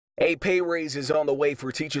A pay raise is on the way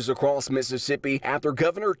for teachers across Mississippi after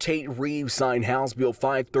Governor Tate Reeves signed House Bill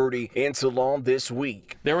 530 into law this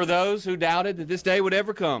week. There were those who doubted that this day would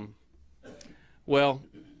ever come. Well,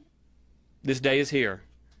 this day is here,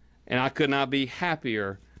 and I could not be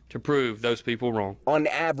happier to prove those people wrong. On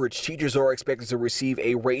average, teachers are expected to receive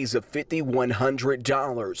a raise of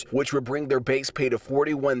 $5,100, which would bring their base pay to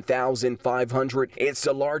 $41,500. It's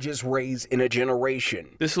the largest raise in a generation.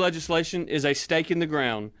 This legislation is a stake in the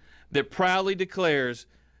ground that proudly declares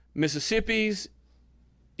Mississippi's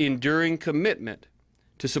enduring commitment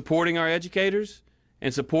to supporting our educators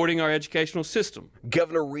and supporting our educational system.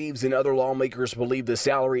 Governor Reeves and other lawmakers believe the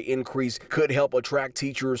salary increase could help attract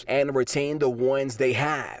teachers and retain the ones they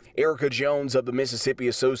have. Erica Jones of the Mississippi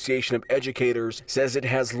Association of Educators says it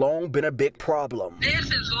has long been a big problem. This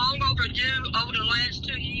is long overdue. Over the last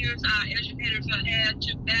 2 years, our educators have had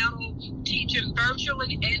to battle teaching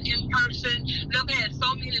virtually and in person. They've had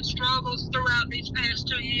so many struggles throughout these past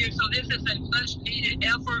 2 years, so this is a much needed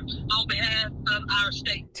effort on behalf of our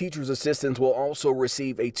state. Teachers' assistants will also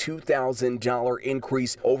receive a $2,000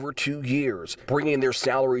 increase over 2 years, bringing their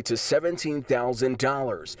salary to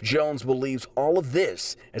 $17,000. Jones believes all of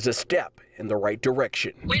this is a step in the right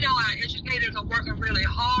direction. We know our educators are working really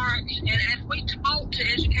hard, and as we talk to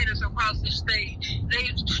educators across the state, they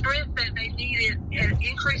stress that they needed an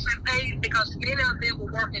increase in pay because many of them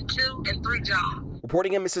were working 2 and 3 jobs.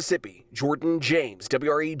 Reporting in Mississippi, Jordan James,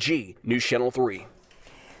 WREG News Channel 3.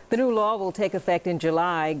 The new law will take effect in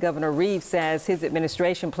July. Governor Reeves says his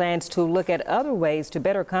administration plans to look at other ways to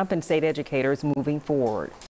better compensate educators moving forward.